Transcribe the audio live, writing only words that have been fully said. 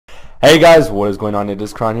Hey guys, what is going on? It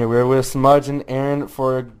is Chron here. We're with Smudge and Aaron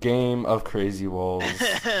for a game of Crazy Walls.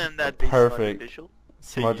 That'd be Perfect.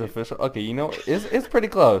 Smudge official. Okay, you know it's pretty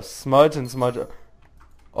close. Smudge and Smudge.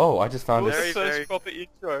 Oh, I just found It was this. the first proper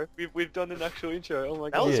intro. We've done an actual intro. Oh my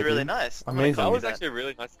god. That was Yeah, really dude. nice. I'm Amazing. gonna That was copy actually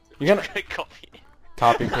really nice. You're gonna copy.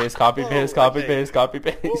 copy paste, copy Whoa, paste, copy okay. paste, copy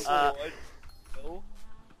paste.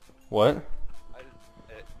 What?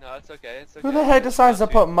 No, it's okay. It's okay. Who the heck decides to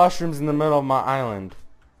put mushrooms in the middle of my island?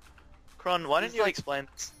 Chron, why don't It's you like- explain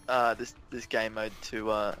this game mode to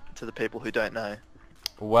the people who don't know?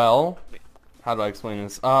 Well, how do I explain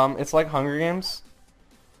this? It's like Hunger Games,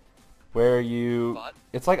 where you. But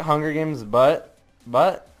It's like Hunger Games, but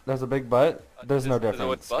there's a big but. There's no there's no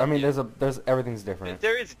difference. but, I mean, yeah. there's everything's different.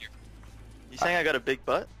 there is a difference. You saying I got a big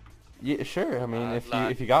butt? Yeah, sure. I mean,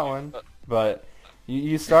 Like, if you got one, but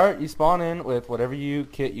you spawn in with whatever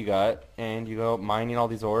kit you got, and you go mining all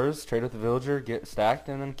these ores, trade with the villager, get stacked,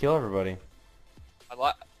 and then kill everybody. I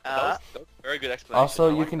like. That was a very good explanation. Also,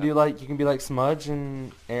 I you like can that. you can be like Smudge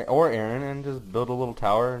or Aaron, and just build a little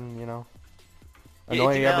tower, and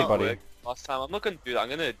annoy eating out everybody. Work last time. I'm not gonna do that. I'm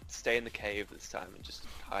gonna stay in the cave this time and just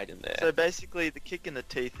hide in there. So basically, the kick in the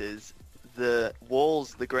teeth is the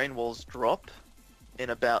green walls drop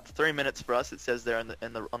in about 3 minutes for us. It says there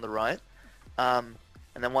on the right.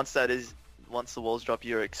 And then once the walls drop,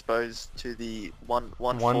 you're exposed to the one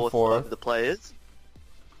fourth of the players.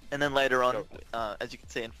 And then later on, as you can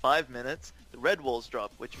see in 5 minutes, the red walls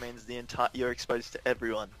drop, which means you're exposed to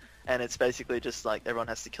everyone. And it's basically just like everyone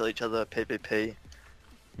has to kill each other, PvP.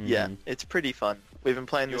 Yeah, it's pretty fun. We've been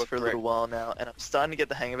playing this for a little while now, and I'm starting to get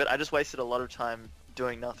the hang of it. I just wasted a lot of time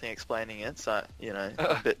doing nothing, explaining it, so, I'm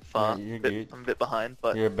a bit far. You're I'm a bit behind,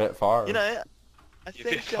 but, You're a bit far. I You're a think,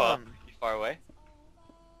 bit far. You far away?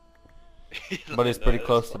 But it's pretty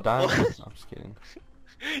close to dying. Well- I'm just kidding.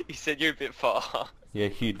 You said you're a bit far. Yeah,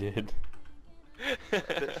 you did. a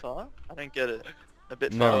bit far? I don't get it. A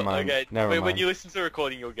bit Never far. mind. Okay. Never When mind. you listen to the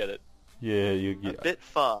recording, you'll get it. Yeah, you A get. bit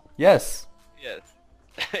far. Yes. Yes.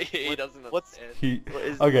 He doesn't What's- understand. He. What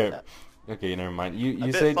is Okay. that? Okay, never mind. You A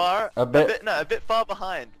bit say far? a bit. No, a bit far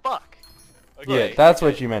behind. Fuck. Okay, Yeah, that's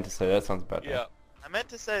okay. what you meant to say. That sounds better. Yeah. I meant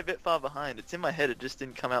to say a bit far behind. It's in my head. It just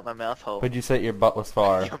didn't come out my mouth hole. But you said your butt was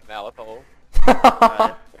far. Your mouth hole.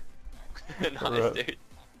 Right. Nice, Right. dude.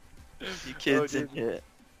 You kids dude. in here.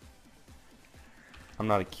 I'm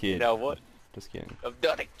not a kid. Now what? Just kidding. I'm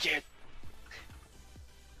not a kid.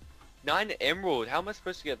 9 emerald. How am I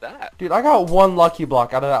supposed to get that? Dude, I got one lucky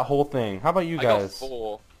block out of that whole thing. How about you I got guys?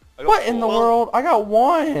 4. I got What in the 4. world? I got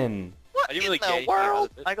one. What I didn't in really the get anything out of world?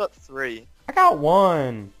 it. I got 3. I got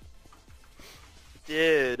one.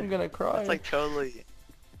 Dude. I'm gonna cry. That's like totally...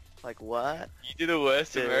 Like what? You did the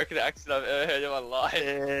worst Dude. American accent I've ever heard in my life.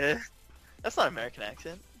 Yeah. That's not American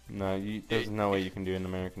accent. No, there's no way you can do an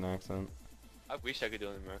American accent. I wish I could do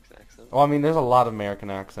an American accent. Well, I mean, there's a lot of American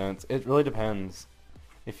accents. It really depends.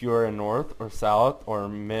 If you are in north or south or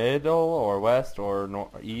middle or west or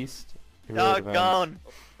east, it really depends. Doggone.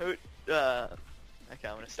 Who? Okay,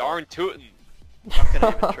 I'm gonna stop. Darn tootin'. I'm not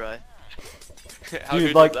gonna even try. How Dude,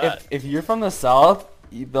 good like was that? if you're from the south,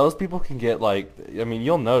 those people can get like, I mean,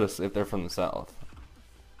 you'll notice if they're from the south.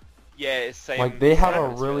 Yeah, it's same. Like, they have same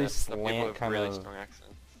a as really us. Some people slant have kind really of- strong accents.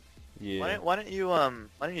 Yeah. Why don't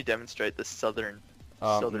you demonstrate the southern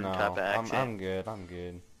No, type of accent? I'm good. I'm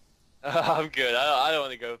good. I'm good. I don't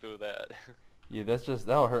want to go through that. Yeah,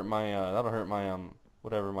 that'll hurt my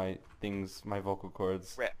whatever my vocal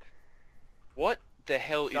cords. Rep. What the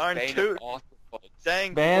hell is Darn Bane of toot. Arthropods?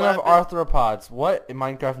 Dang. Ban of blabbing. arthropods. What?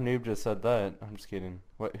 Minecraft noob just said that. I'm just kidding.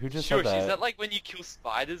 What? Who just Sure, said that? is that like when you kill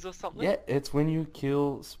spiders or something? Yeah, it's when you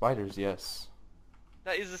kill spiders. Yes.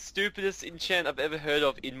 That is the stupidest enchant I've ever heard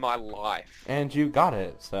of in my life. And you got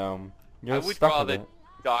it, so you're I would stuck rather with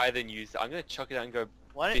it. die than use it. I'm gonna chuck it out and go.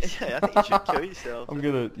 Why don't? Yeah, I think you should kill yourself. I'm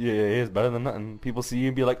gonna. Yeah, it's better than nothing. People see you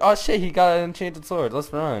and be like, "Oh shit, he got an enchanted sword.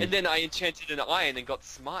 Let's run." And then I enchanted an iron and got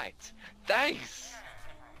smite. Thanks.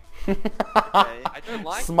 Okay. I don't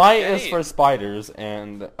like Smite the is game. for spiders,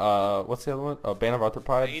 and what's the other one? Ban of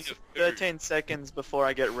arthropods. Bane of food. 13 seconds before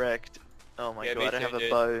I get wrecked. Oh my Yeah, me god, I too, have a dude.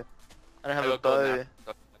 bow. I don't have a got gold now. bow.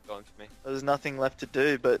 Got going for me. There's nothing left to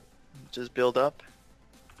do but just build up.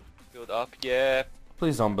 Build up, yeah.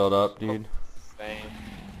 Please don't build up, dude. Same.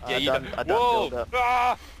 I Yeah, you done- don't. I done Whoa! build up.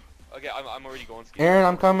 Ah! Okay, I'm already going. Skinny. Aaron,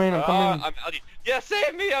 I'm coming. I'm Ah, coming. I'm out. Yeah,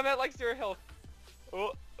 save me! I'm at like 0 health.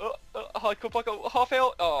 I could like a half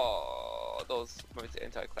health. Oh, that was the most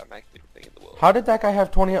anticlimactic thing in the world. How did that guy have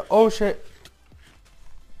 20? Oh shit.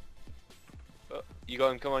 You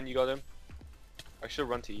got him. Come on, you got him. I should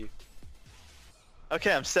run to you.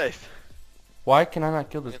 Okay, I'm safe. Why can I not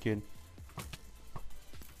kill this kid?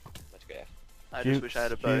 I just wish I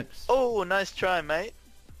had a bow. Jukes. Oh, nice try, mate.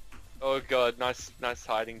 Oh god, nice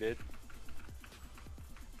hiding, dude.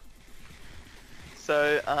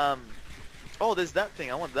 So, oh, there's that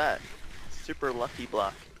thing. I want that. Super lucky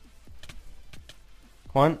block.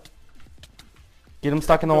 Come on. Get him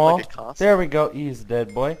stuck in the Build wall. like a castle. There we go. He's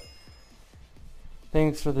dead, boy.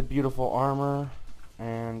 Thanks for the beautiful armor.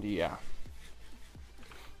 And yeah.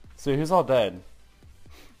 So who's all dead?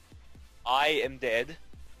 I am dead.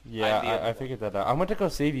 Yeah, I figured that out. I went to go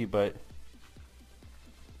save you, but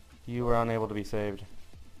you were unable to be saved.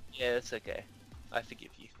 Yeah, it's okay. I forgive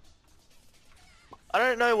you. I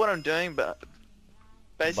don't know what I'm doing, but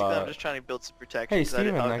basically I'm But- just trying to build some protection. Hey, 'cause I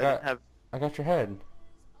didn't- Steven, I I didn't got- have. I got your head.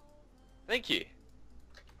 Thank you.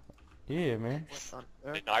 Yeah, man. What on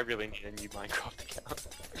earth? And I really need a new Minecraft account.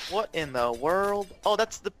 What in the world? Oh,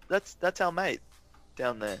 that's our mate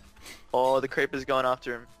down there. Oh, the creeper's going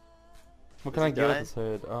after him. What Does can I he get with die? this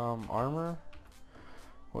head? Armor?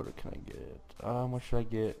 What can I get? What should I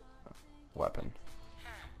get? Weapon.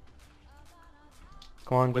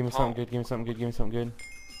 Come on, give me Whip something home. good, give me something good, give me something good.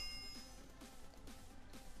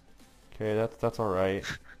 Okay, that's alright.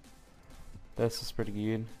 This is pretty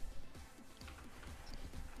good.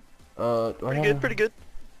 Do I Pretty have good, a- pretty good.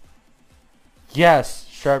 Yes!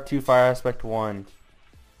 Sharp 2 fire aspect 1.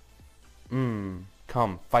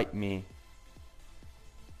 Come, fight me.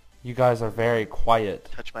 You guys are very quiet.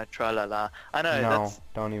 Touch my tra-la-la. I know, No, that's...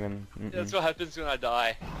 don't even. That's what happens when I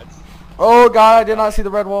die. Oh god, I did not see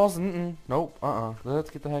the red walls. Nope,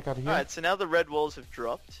 let's get the heck out of here. Alright, so now the red walls have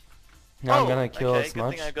dropped. Now I'm Oh, gonna kill okay,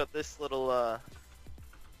 Smudge. good thing I got this little,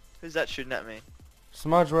 Who's that shooting at me?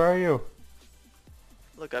 Smudge, where are you?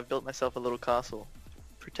 Look, I've built myself a little castle.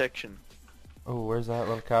 Protection. Oh, where's that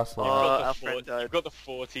little castle? Oh, You've got the our friend 40 died. You've got the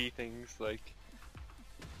 40 things, like...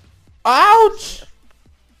 Ouch!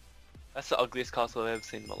 That's the ugliest castle I've ever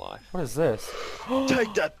seen in my life. What is this?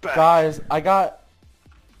 Take that back! Guys, I got...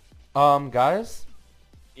 guys?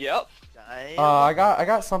 Yep. Damn. I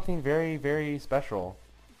got something very, very special.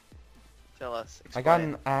 Tell us. I got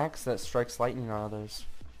explain. an axe that strikes lightning on others.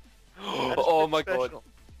 That is Oh pretty my god. special.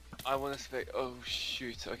 I want to speak. Oh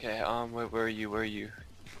shoot. Okay. Where are you? Where are you?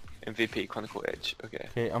 MVP Chronicle Edge. Okay.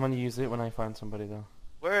 Okay, I'm gonna use it when I find somebody though.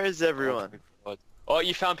 Where is everyone? Oh, my God. Oh,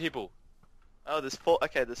 you found people. Oh, there's four.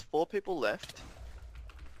 Okay, there's 4 people left.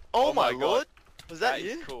 Oh, Oh my my God. lord! Was that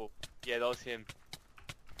is you? cool. Yeah, that was him.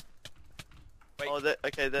 Wait. Oh,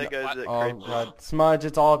 okay, there No, goes the Oh creeper. god. Smudge,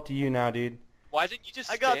 it's all up to you now, dude. Why didn't you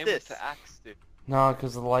just I got spam this. with the axe, dude? No,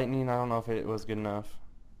 because of the lightning, I don't know if it was good enough.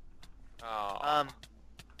 Oh.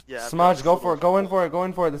 Yeah. I've got Smudge, this go little- for it, go in for it, go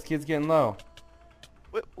in for it. This kid's getting low.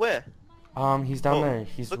 Where? He's down Oh, there.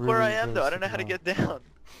 He's Look really, where I am really though. I don't know how to sticking get down.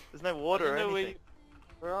 There's no water or I don't know anything.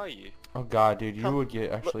 where are you? low. Oh god, dude, you Come- would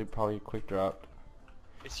get actually probably quick dropped.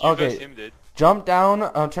 It's you Okay. versus him, dude. Jump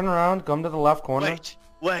down, turn around, come to the left corner.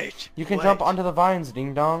 Wait. You can wait. jump onto the vines,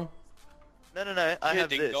 ding dong. No. I Yeah, have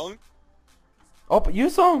ding this. dong. Oh, but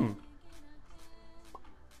use them.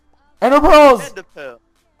 Ender pearls. Ender pearl.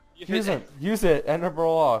 You Use hit- it. Use it. Ender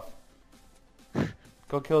pearl off.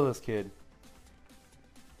 Go kill this kid.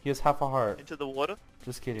 He has half a heart. Into the water.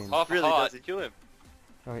 Just kidding. Half Really, a heart. does he? Kill him.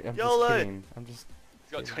 Oh, I'm YOLO. just kidding. I'm just.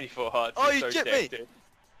 He's got 24 hearts. Oh, He's you so chipped dead, me. dude.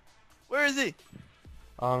 Where is he?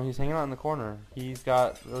 He's hanging out in the corner. He's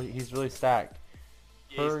really stacked.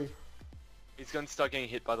 Yeah, Hurry. he's gonna start getting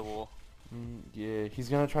hit by the wall. Yeah, he's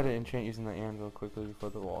gonna try to enchant using the anvil quickly before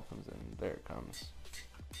the wall comes in. There it comes.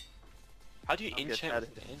 How do you I'll get enchant that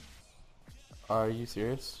with the end? Are you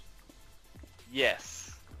serious?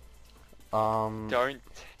 Yes.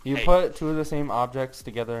 You Hey. put 2 of the same objects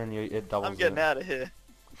together and it doubles I'm getting it. out of here.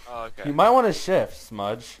 Oh, okay. You might want to shift,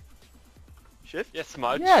 Smudge. Shift? Yeah,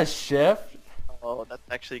 Smudge. Yeah, shift. Oh, that's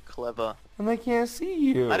actually clever. And they can't see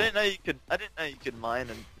you. I didn't know you could mine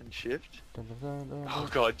and shift. Dun, dun, dun, dun, Oh dun.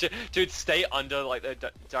 god, dude, stay under, like,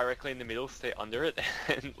 directly in the middle, stay under it,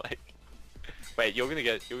 and, like... Wait, you're gonna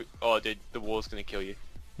get... Oh, dude, the wall's gonna kill you.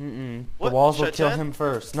 The What? walls Should will I kill turn? him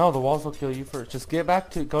first. No, the walls will kill you first. Just get back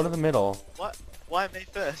to... Go to the middle. What? Why me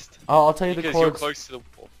first? I'll tell you the Because you're codes. close to the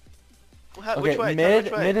wall. Well, how, Okay, which way? Tell me mid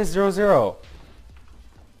which way. mid is 0, 0.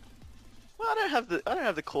 Well, I don't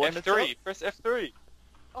have the coordinates. F3, up. press F3.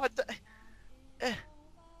 Oh, Okay,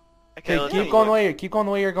 Okay, let's keep see. going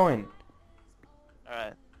the way you're going.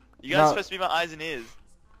 Alright. You guys Now- are supposed to be my eyes and ears.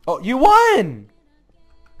 Oh, you won!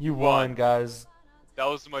 You Won. won, guys. That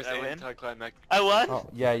was the most Did I win? anticlimactic. I won? Oh,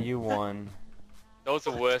 yeah, you won. That was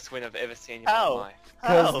the worst win I've ever seen in How? my life.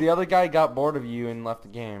 Because How? the other guy got bored of you and left the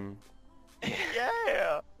game.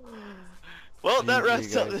 Yeah! Well, that GG,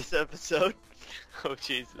 wraps up guys. this episode. Oh,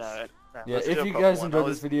 Jesus. No, Nah, Yeah, let's if do a you proper guys one. enjoyed I this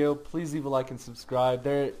was- video, please leave a like and subscribe.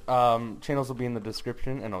 Their channels will be in the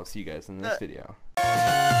description, and I'll see you guys in the next video.